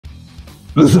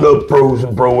Listen up, pros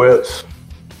and broettes.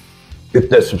 Hit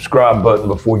that subscribe button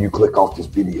before you click off this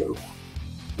video.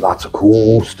 Lots of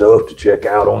cool stuff to check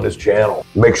out on this channel.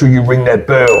 Make sure you ring that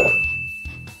bell.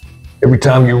 Every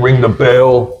time you ring the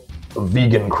bell, a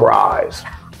vegan cries.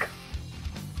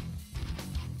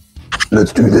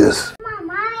 Let's do this.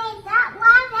 Mama, stop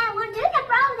laughing. We're doing a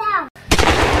Brodown.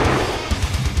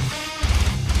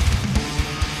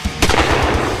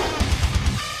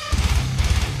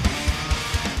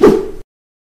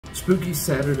 Spooky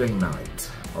Saturday night,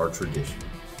 our tradition.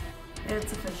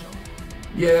 It's official.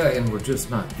 Yeah, and we're just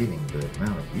not getting the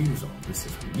amount of views on this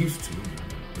as we used to. I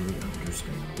don't really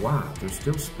understand why. They're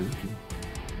still spooky.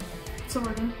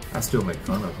 Sorta. I still make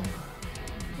fun of them.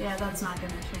 Yeah, that's not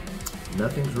gonna change.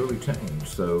 Nothing's really changed,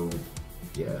 so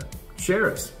yeah.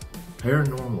 Share us.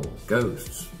 Paranormal,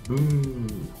 ghosts, boo.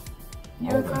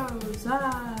 UFOs,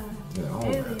 Yeah, all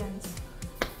aliens.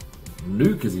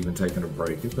 Nuke has even taken a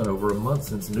break. It's been over a month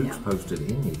since Nuke's posted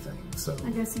anything, so.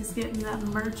 I guess he's getting that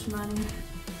merch money.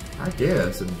 I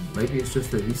guess, and maybe it's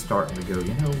just that he's starting to go,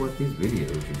 you know what, these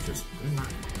videos are just, they're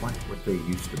not quite what they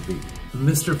used to be.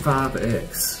 Mr.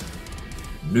 5X,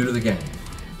 new to the game.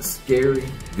 Scary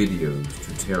videos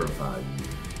to terrify you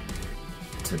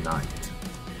tonight.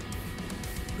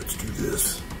 Let's do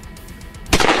this.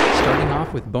 Starting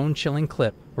off with bone-chilling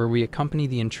clip where we accompany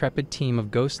the intrepid team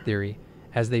of Ghost Theory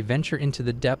as they venture into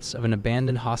the depths of an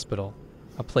abandoned hospital,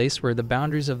 a place where the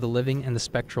boundaries of the living and the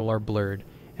spectral are blurred,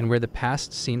 and where the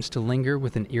past seems to linger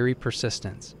with an eerie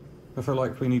persistence. I feel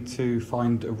like we need to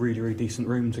find a really, really decent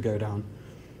room to go down,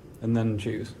 and then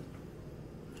choose.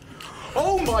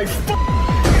 Oh my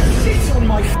shit on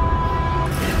my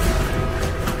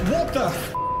what the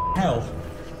hell?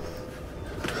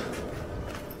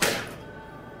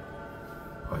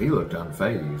 Oh, he looked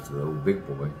unfazed, the old big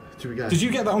boy. Should we go? Did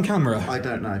you get that on camera? I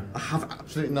don't know. I have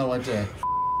absolutely no idea.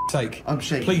 Sake. I'm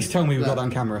shaking. Please tell me we got that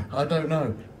on camera. I don't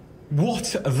know.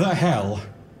 What the hell?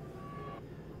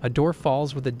 A door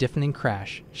falls with a deafening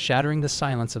crash, shattering the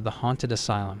silence of the haunted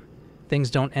asylum. Things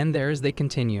don't end there as they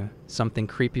continue. Something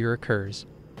creepier occurs.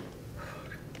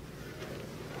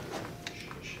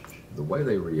 The way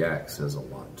they react says a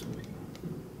lot to me.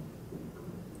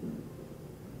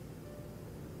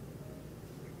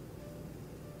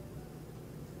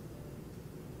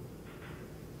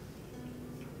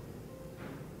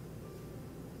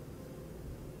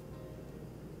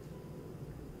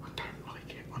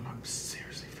 I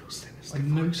seriously feel sinister. I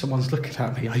know someone's looking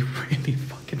at me. I really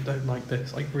fucking don't like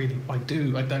this. I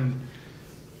do. I don't.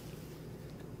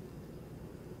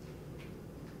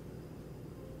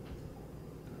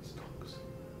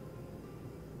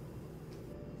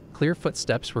 Clear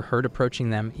footsteps were heard approaching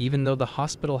them even though the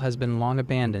hospital has been long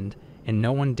abandoned and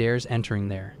no one dares entering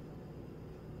there.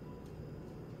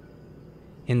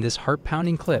 In this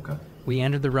heart-pounding clip, we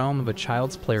enter the realm of a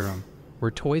child's playroom,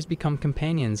 where toys become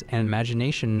companions and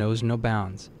imagination knows no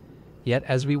bounds. Yet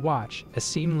as we watch, a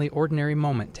seemingly ordinary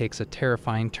moment takes a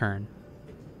terrifying turn.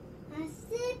 I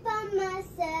sit by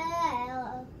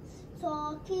myself,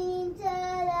 talking to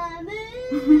the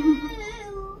moon.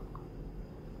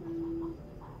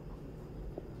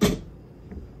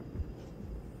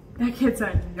 That kid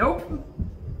said, nope.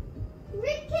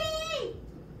 Ricky!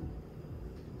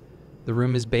 The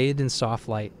room is bathed in soft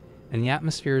light, and the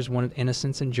atmosphere is one of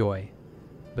innocence and joy.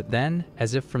 But then,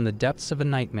 as if from the depths of a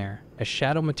nightmare, a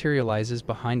shadow materializes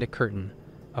behind a curtain,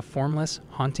 a formless,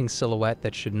 haunting silhouette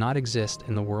that should not exist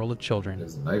in the world of children.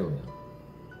 It's an alien.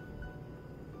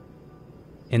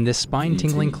 In this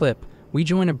spine-tingling clip, we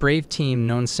join a brave team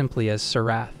known simply as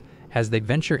Sarath, as they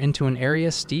venture into an area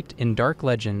steeped in dark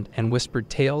legend and whispered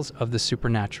tales of the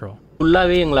supernatural.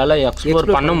 ஃபுல்லாவே எங்களால explore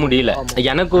பண்ண முடியல.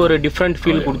 எனக்கு ஒரு different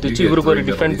feel கொடுத்துச்சு, இவருக்கு ஒரு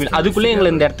different feel. அதுக்குள்ளே எங்களை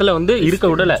இந்த இடத்துல வந்து இருக்க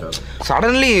விடல.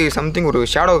 சடன்லி சம்திங் ஒரு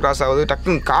ஷேடோ கிராஸ் ஆகுது,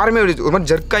 டக்குன்னு காரமே ஒரு மாதிரி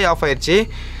ஜர்க்காகி ஆஃப் ஆயிடுச்சு.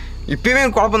 இப்போயுமே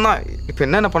ஒரு குழப்பம் தான். இப்போ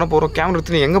என்னென்ன பண்ண போகிறோம், கேமரா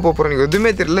எடுத்து எங்கே போக போகிறோம், எனக்கு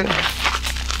எதுவுமே தெரியல.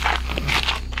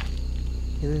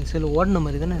 இது சில ஓடின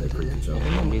மாதிரி தானே இருக்குது.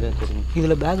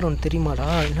 இதில் பேக்ரவுண்ட் தெரியுமாடா?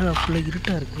 என்னடா ஃபுல்லாக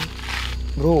இருட்டாக இருக்குது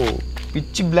ப்ரோ.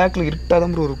 பிச்சு பிளாக்ல இருட்டாக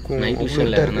தான் ப்ரோ இருக்கும். Night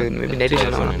vision.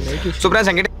 ஸோ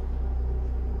ஃப்ரெண்ட்ஸ் என்கிட்ட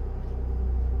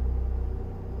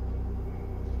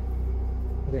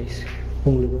கைஸ்,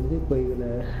 உங்களுக்கு வந்து இப்போ இதில்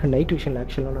நைட் விஷன்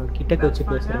ஆக்சுவலாக நான் கிட்டக்க வச்சு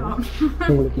பேசுகிறேன்.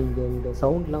 உங்களுக்கு இந்த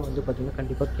சவுண்ட்லாம் வந்து பார்த்தீங்கன்னா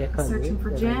கண்டிப்பாக கேட்காது.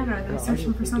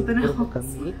 ரொம்ப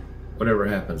கம்மி. Whatever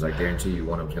happens, I guarantee you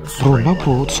one of them is bro. என்ன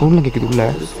ப்ரோ சவுண்ட்லாம் கேட்குது உள்ள?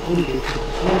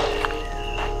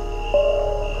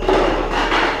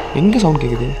 எங்கே சவுண்ட்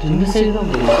கேட்குது? இந்த சைடு தான்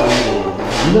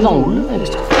இங்கே தான் உள்ள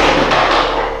இருக்கு.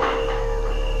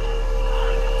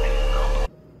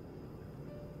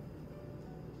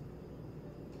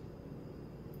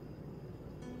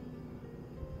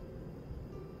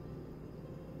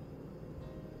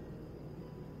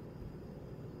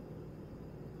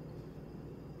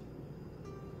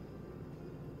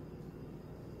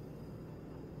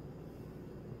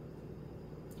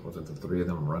 Was it the three of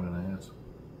them running ass?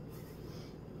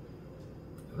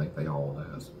 I think they hauled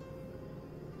ass.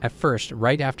 At first,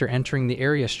 right after entering the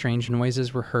area, strange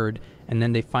noises were heard, and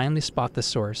then they finally spot the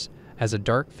source, as a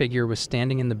dark figure was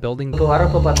standing in the building. அது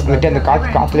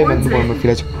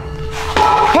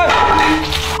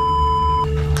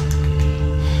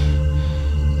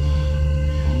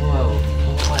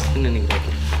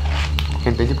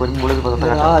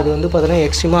வந்து பார்த்தீங்கன்னா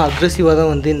எக்ஸ்ட்ரீமாக அக்ரெசிவாக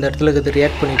தான் வந்து இந்த இடத்துல இது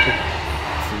react பண்ணிட்டு இருக்கு.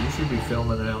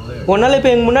 உன்னால் இப்போ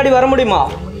எங்கள் முன்னாடி வர முடியுமா?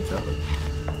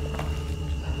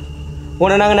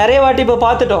 உன்னை நாங்கள் நிறைய வாட்டி இப்போ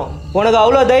பார்த்துட்டோம். உனக்கு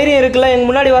அவ்வளோ தைரியம் இருக்குல்ல, எங்கள்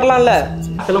முன்னாடி வரலாம்ல.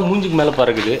 இதெல்லாம் மூஞ்சுக்கு மேலே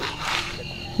பறக்குது.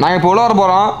 நாங்கள் இப்போ உள்ள வர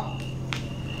போகிறோம்.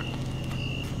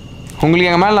 உங்களுக்கு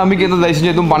எங்கள் மேலே நம்பிக்கை எதுவும் தயவு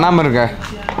செஞ்சு எதுவும் பண்ணாமல் இருக்க.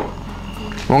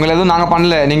 உங்களை எதுவும் நாங்கள்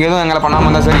பண்ணல, நீங்கள் எதுவும் எங்களை பண்ணாமல்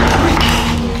இருந்தால் சரி.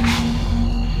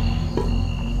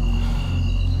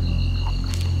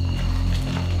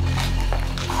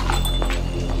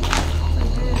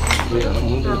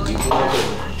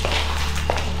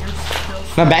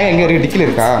 பேக் எங்கே இருக்குது? டிக்கில்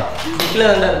இருக்கா?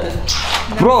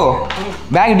 ப்ரோ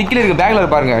பேக் டிக்கில் இருக்குது.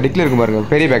 பேக்கில் பாருங்க, டிக்கில் இருக்கு பாருங்க,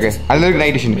 பெரிய பேக்கு. அதில் இருக்குது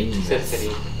நைட் டிஷன்.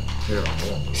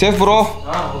 Safe bro.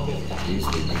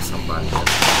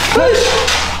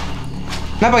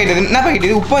 என்ன பாக்கெட் இது? என்ன பாக்கெட்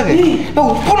இது? உப்பா இது?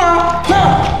 உப்புனா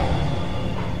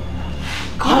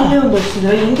காலையிலே வந்துடுச்சு.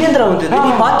 இங்கேந்திரா வந்தது.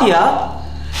 நீ பார்த்தியா?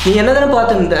 நீ என்ன தானே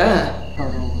பார்த்துருந்த?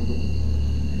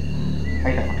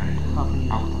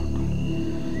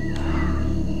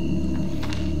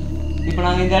 இப்போ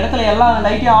நாங்கள் இந்த இடத்துல எல்லா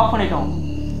லைட்டையும் ஆஃப் பண்ணிட்டோம்.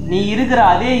 நீ இருக்கிற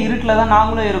அதே இருட்டில் தான்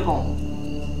நாங்களும் இருக்கோம்.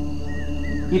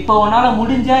 இப்போ உன்னால்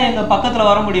முடிஞ்சா எங்கள் பக்கத்தில்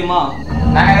வர முடியுமா?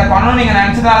 நாங்கள் இதை பண்ணணும் நீங்கள்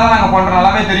நினச்சதால தான் நாங்கள் பண்ணுறோம்.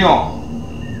 நல்லாவே தெரியும்.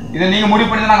 இதை நீங்கள் முடிவு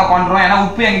பண்ணி தான் நாங்கள் பண்ணுறோம். ஏன்னா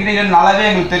உப்பு எங்ககிட்ட இல்லைன்னு நல்லாவே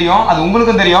எங்களுக்கு தெரியும். அது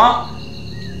உங்களுக்கும் தெரியும்.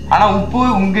 ஆனால் உப்பு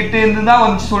உங்ககிட்ட இருந்து தான்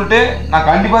வந்துச்சு சொல்லிட்டு நான்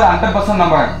கண்டிப்பாக 100%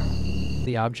 நம்புறேன்.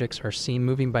 The objects are seen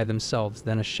moving by themselves,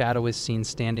 then a shadow is seen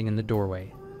standing in the doorway.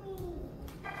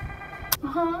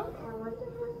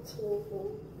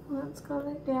 Let's go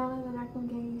lay down and then I can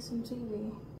get you some TV.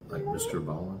 Like Mr.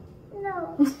 Ballin? No.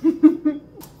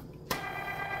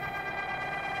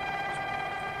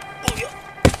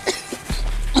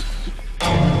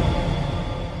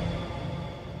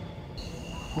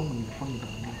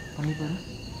 பண்ணி பாரு.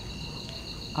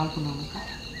 கால் பண்ணுவாங்க.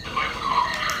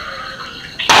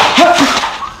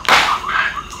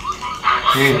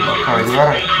 இது வேற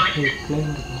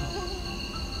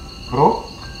bro.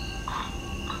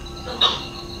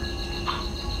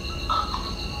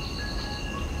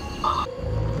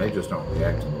 They just don't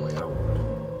react in the way I would.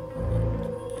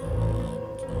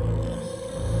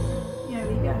 Yeah,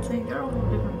 but you gotta think they're a whole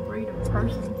different breed of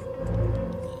person.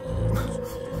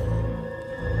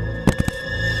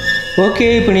 Okay,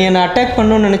 இப்போ நீ என்னை attack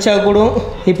பண்ணணும்னு நினச்சா கூட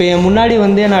இப்போ என் முன்னாடி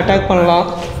வந்து என்னை அட்டாக் பண்ணலாம்.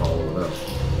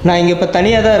 நான் இங்கே இப்போ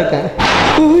தனியாக தான் இருக்கேன்.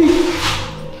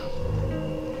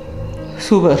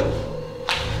 சூப்பர்.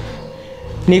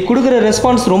 நீ கொடுக்குற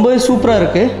ரெஸ்பான்ஸ் ரொம்பவே சூப்பராக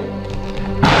இருக்குது.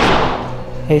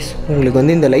 எஸ், உங்களுக்கு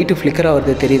வந்து இந்த லைட்டு ஃப்ளிக்கர்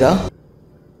ஆகிறது தெரியுதா?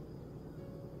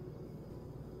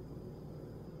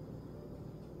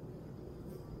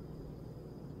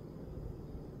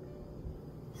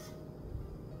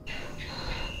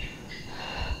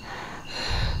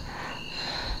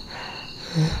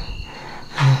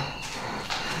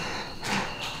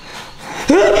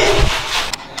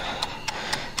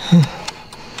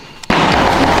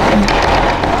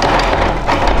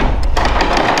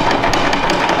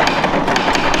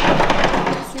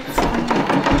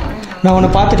 நான் உன்னை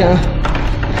பார்த்துட்டேன்.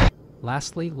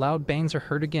 Lastly, loud bangs are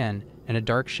heard again, and a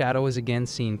dark shadow is again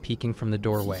seen peeking from the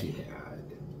doorway.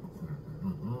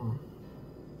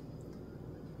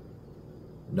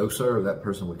 No, sir, that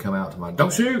person would come out to my...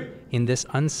 Don't shoot! In this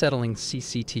unsettling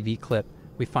CCTV clip,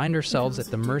 we find ourselves at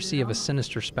the mercy of a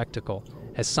sinister spectacle,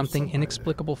 as something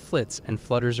inexplicable flits and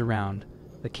flutters around.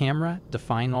 The camera,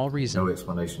 defying all reason. No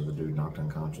explanation of the dude knocked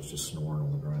unconscious, just snoring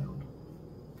on the ground.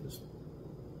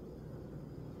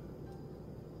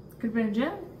 Could have been a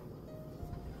gem.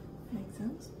 Makes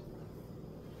sense.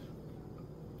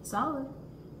 Solid.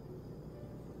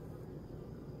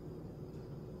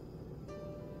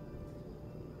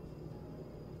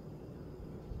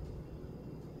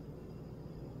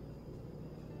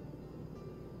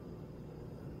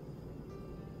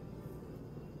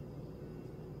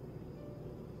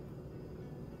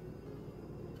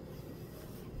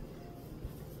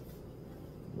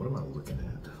 What am I looking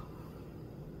at?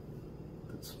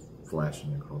 That's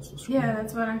flashing across the screen. Yeah,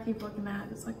 that's what I keep looking at.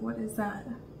 It's like, what is that?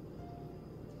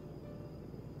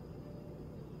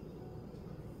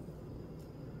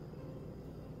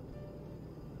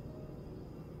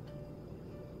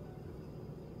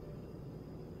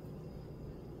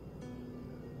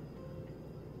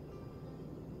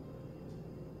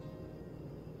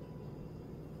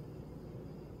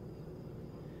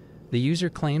 The user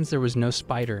claims there was no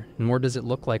spider, nor does it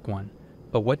look like one.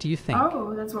 But what do you think?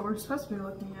 Oh, that's what we're supposed to be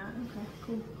looking at.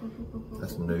 Okay, cool.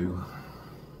 That's new.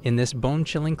 In this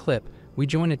bone-chilling clip, we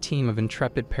join a team of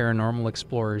intrepid paranormal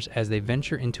explorers as they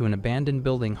venture into an abandoned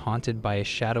building haunted by a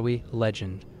shadowy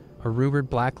legend, a rumored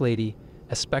black lady,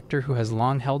 a specter who has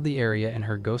long held the area in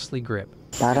her ghostly grip.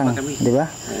 Parang, di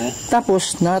ba?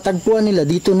 Tapos, natagpuan nila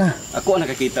dito na. Ako ang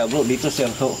nakakita, bro. Dito,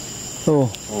 sir. Oo.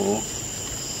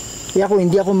 Kaya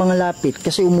hindi ako mangalapit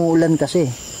kasi umuulan kasi.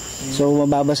 So,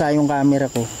 mababasa yung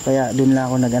camera ko. Kaya, dun lang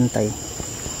ako nagantay.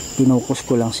 Pinukus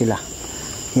ko lang sila.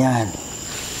 Yan.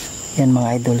 Yan,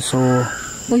 mga idol. So,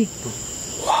 uy.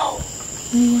 Wow.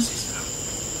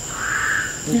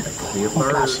 Ang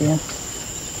klase yan.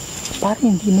 Pare,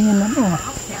 hindi na yan ano.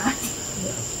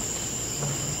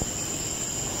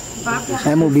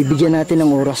 Kaya mo, bibigyan natin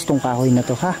ng oras tong kahoy na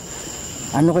to, ha?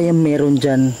 Ano kaya meron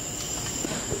dyan?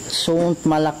 Sont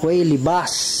Malakway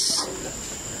Libas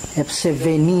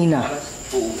Epsevenina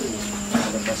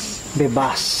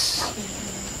Bebas.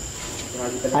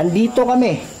 Andito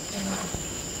kami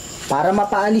para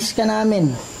mapaalis ka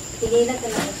namin.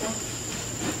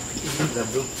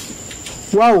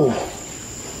 Wow.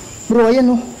 Bro,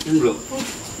 ayan oh.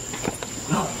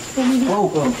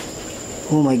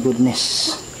 Oh my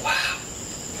goodness.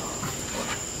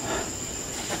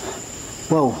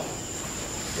 Wow.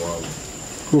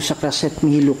 Rusak na set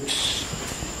mi Hilux.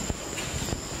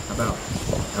 About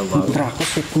hello.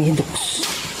 Set mi Hilux.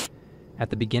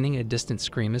 At the beginning, a distant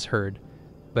scream is heard,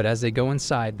 but as they go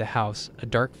inside the house, a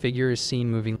dark figure is seen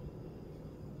moving.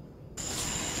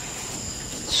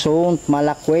 Sont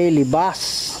Malakway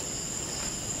Libas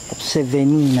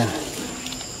Sevenina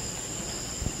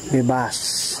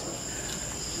Bebas.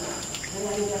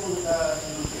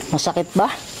 Masakit ba?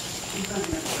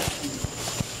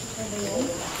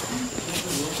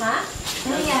 Ha?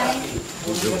 Ano nangyari?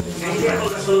 Hindi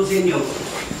ako kasunod sa inyo.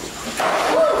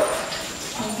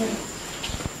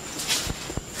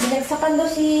 Binagsakan daw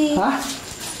si... Ha?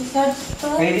 Si Sarge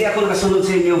to. Hindi ako kasunod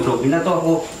sa inyo, bro. Binato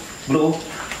ako, bro.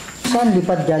 Saan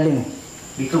lipad galing?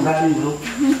 Dito galing, bro.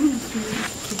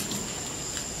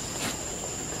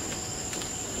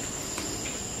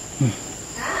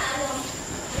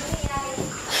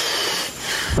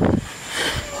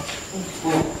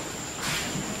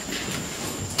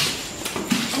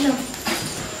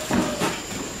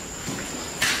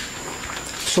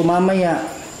 So mamaya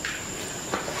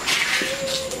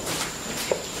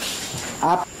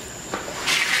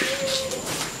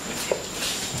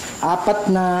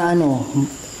apat na ano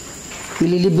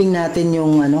ililibing natin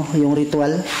yung yung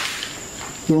ritual,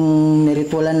 yung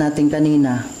niritualan natin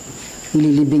kanina,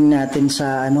 ililibing natin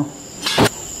sa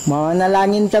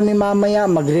manalangin kami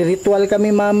mamaya, magre-ritual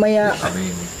kami mamaya.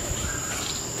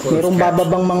 Merong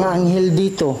bababang mga anghel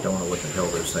dito. Don't know what the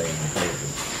hell they're saying.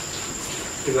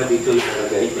 Diba dito yung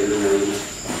kagay?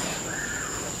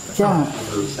 Diyan.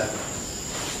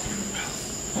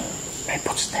 May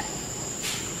footstep.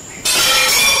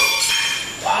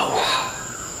 Wow.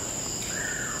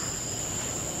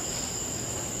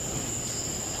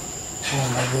 Oh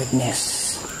my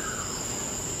goodness.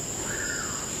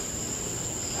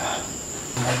 Oh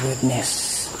my goodness.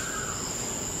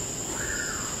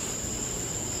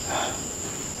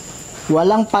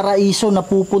 Walang paraiso na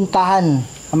pupuntahan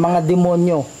ang mga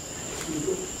demonyo.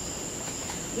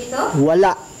 Dito?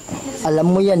 Wala.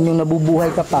 Alam mo yan, yung nabubuhay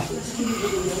ka pa.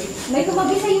 May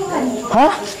tumabi sa yuhan. Ha?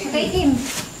 Nakaitim.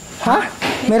 Ha?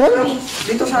 Meron?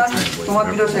 Dito sa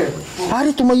tumabi daw, sir.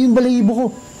 Pare, tumayo yung balahibo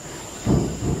ko.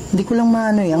 Hindi ko lang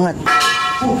maano angat.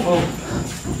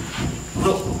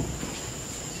 Bro.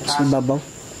 Sa ibabaw.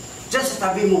 Diyan sa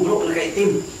tabi mo, bro.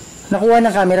 Nakaitim. Nakuha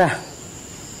ng camera.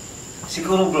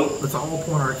 Siguro, bro. Let's all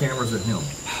point our cameras at him.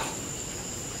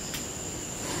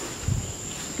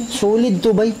 Solid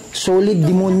to bay. Solid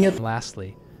demonyo.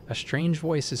 Lastly, a strange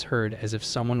voice is heard as if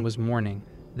someone was mourning,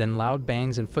 then loud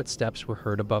bangs and footsteps were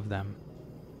heard above them.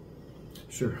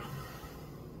 Sure.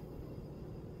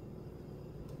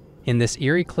 In this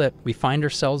eerie clip, we find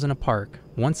ourselves in a park,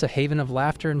 once a haven of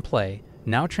laughter and play,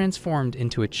 now transformed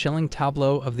into a chilling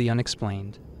tableau of the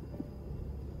unexplained.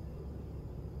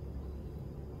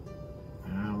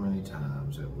 How many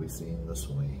times have we seen the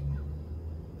swing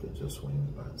that just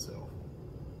swings by itself?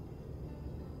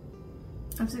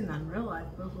 I've seen that in real life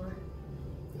before.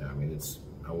 Yeah, I mean,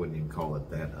 I wouldn't even call it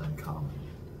that uncommon.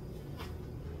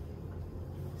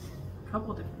 A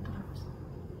couple different times.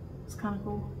 It's kind of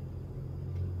cool.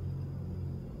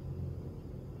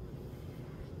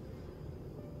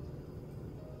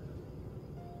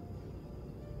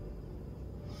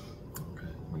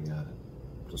 Okay, we got it.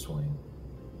 The swing.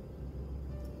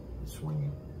 It's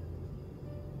swinging.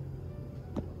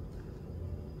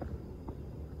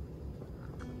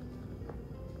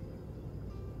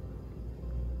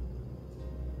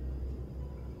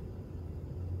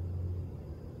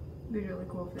 It'd be really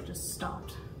cool if it just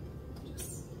stopped.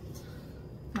 Just,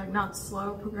 like, not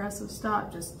slow, progressive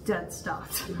stop, just dead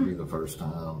stopped. It'd be the first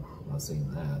time I've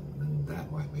seen that, and that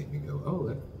might make me go,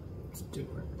 oh, that's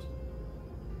different.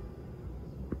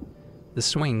 The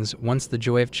swings, once the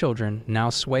joy of children, now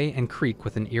sway and creak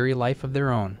with an eerie life of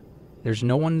their own. There's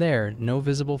no one there, no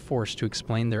visible force to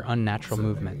explain their unnatural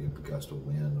movement. A gust of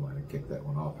wind might have kicked that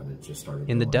one off, and it just started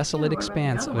In the going. desolate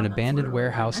expanse of an abandoned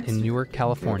warehouse in Newark,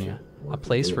 California, a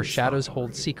place where shadows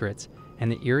hold secrets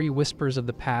and the eerie whispers of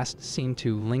the past seem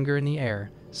to linger in the air,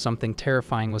 something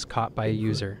terrifying was caught by a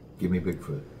user. Give me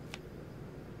Bigfoot.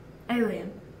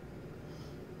 Alien.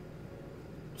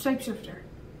 Shapeshifter.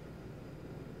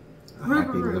 A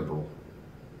happy liberal.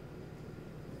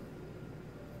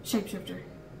 Shapeshifter.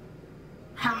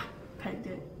 Ha! Pegged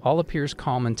it. All appears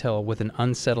calm until, with an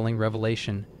unsettling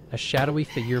revelation, a shadowy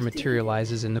figure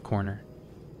materializes in the corner.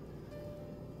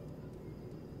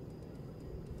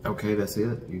 Okay, that's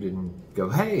it. You didn't go,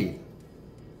 hey!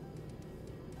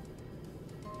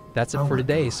 That's it for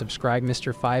today. Subscribe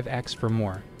Mr. 5X for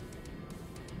more.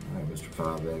 Alright, Mr.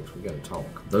 5X, we gotta talk.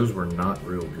 Those were not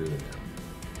real good.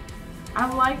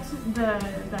 I liked the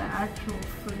actual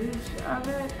footage of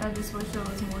it. I just wish there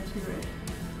was more to it.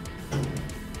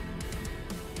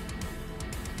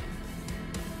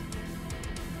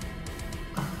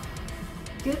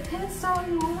 Get pissed all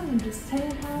you want and just say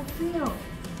it how I feel.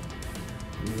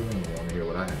 You really don't want to hear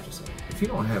what I have to say. If you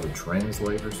don't have a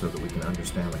translator so that we can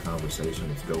understand the conversation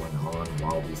that's going on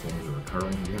while these things are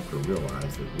occurring, you have to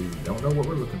realize that we don't know what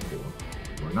we're looking for.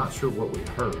 We're not sure what we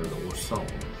heard or saw.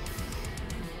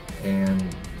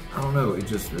 And I don't know, it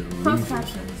just loses.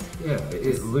 Yeah,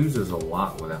 it loses a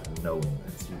lot without knowing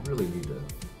this. You really need to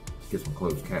get some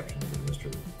closed captions in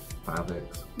Mr.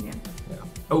 5X. Yeah.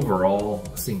 Overall,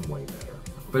 seemed way better.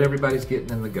 But everybody's getting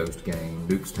in the ghost game.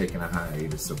 Nukes taking a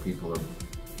hiatus, so people are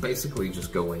basically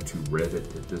just going to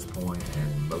Reddit at this point,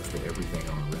 and most of everything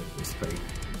on Reddit is fake.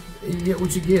 You get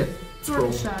what you get.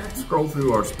 Scroll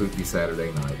through our spooky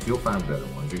Saturday nights. You'll find better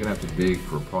ones. You're gonna have to dig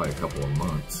for probably a couple of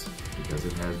months because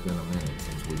it has been a minute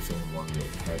since we've seen one that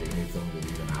had anything that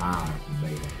even I may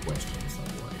have questioned some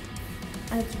way.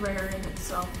 It's rare in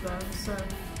itself though, so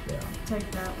take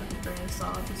that with a grain of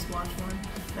salt. Just watch one.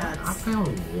 I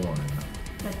found one.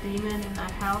 That demon in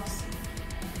that house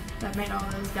that made all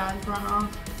those guys run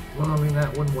off. Well, I mean,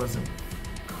 that one wasn't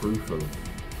proof of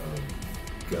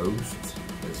ghosts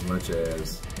as much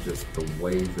as just the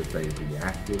way that they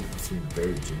reacted seemed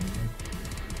very genuine.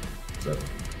 So,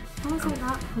 how was it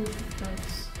not proof of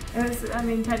ghosts? It was, I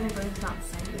mean, technically it's not the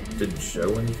same thing. Didn't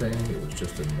show anything, it was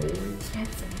just a noise.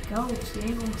 It's a ghost, you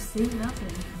ain't gonna see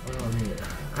nothing. Well, I mean,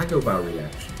 I go by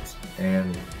reactions,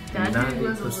 and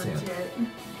 90%.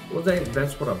 Well,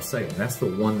 that's what I'm saying. That's the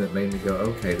one that made me go,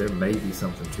 okay, there may be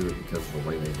something to it because of the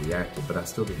way they reacted, but I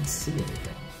still didn't see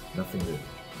anything. Nothing that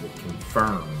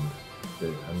confirmed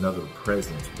that another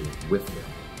presence was with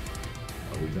them.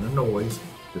 Other than a noise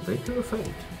that they could have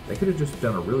faked. They could have just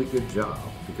done a really good job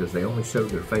because they only showed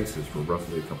their faces for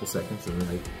roughly a couple seconds and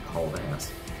then they hauled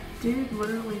ass. Dude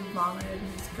literally vomited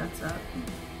his guts up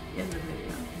in the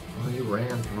video. Well, he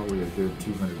ran probably a good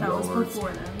 200 yards. That was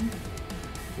before them.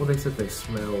 Well, they said they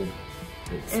smelled.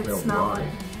 It's not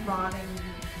like rotting.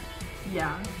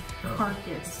 Yeah,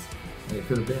 carcass. It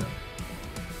could have been.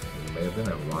 There may have been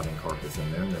a rotting carcass in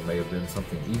there, and there may have been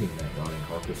something eating that rotting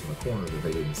carcass in the corner that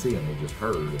they didn't see, and they just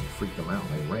heard and freaked them out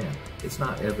and they ran. It's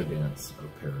not evidence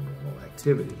of paranormal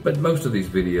activity. But most of these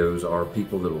videos are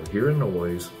people that will hear a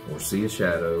noise or see a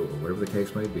shadow or whatever the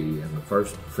case may be, and the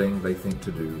first thing they think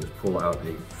to do is pull out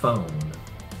a phone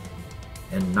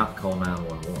and not call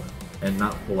 911. And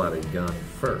not pull out a gun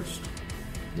first.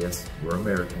 Yes, we're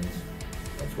Americans.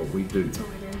 That's what we do. That's what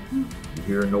we do. You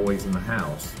hear a noise in the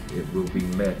house, it will be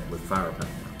met with firepower.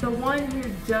 The one who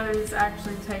does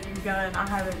actually take a gun, I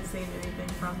haven't seen anything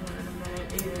from him in a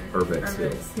minute either.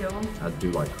 Urbex Hill. I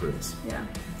do like Chris. Yeah.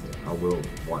 I will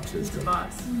watch his He's the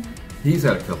boss. He's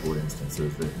had a couple of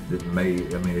instances that may,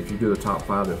 I mean, if you do a top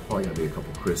 5, there's probably going to be a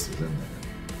couple Chris's in there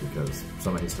because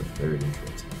some of his stuff is very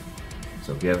interesting.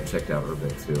 So if you haven't checked out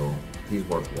Urbex Hill, he's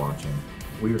worth watching.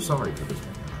 We are sorry for this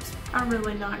one, guys. I'm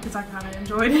really not, because I kind of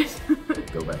enjoyed it.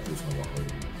 Go back to some of our older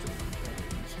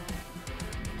videos.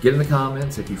 Get in the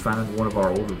comments if you find one of our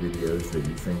older videos that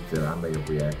you think that I may have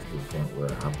reacted to the point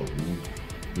where I believed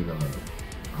even an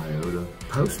iota.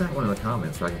 Post that one in the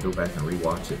comments so I can go back and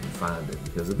rewatch it and find it,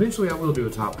 because eventually I will do a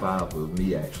top 5 of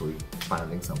me actually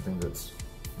finding something that's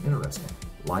interesting.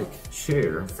 Like,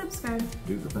 share, subscribe,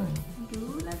 do the thing.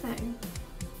 Do the thing.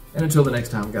 And until the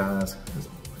next time, guys, as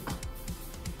always,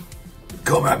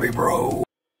 come at me, bro.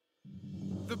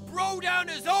 The Brodown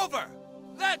is over.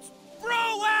 Let's Bro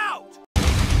out!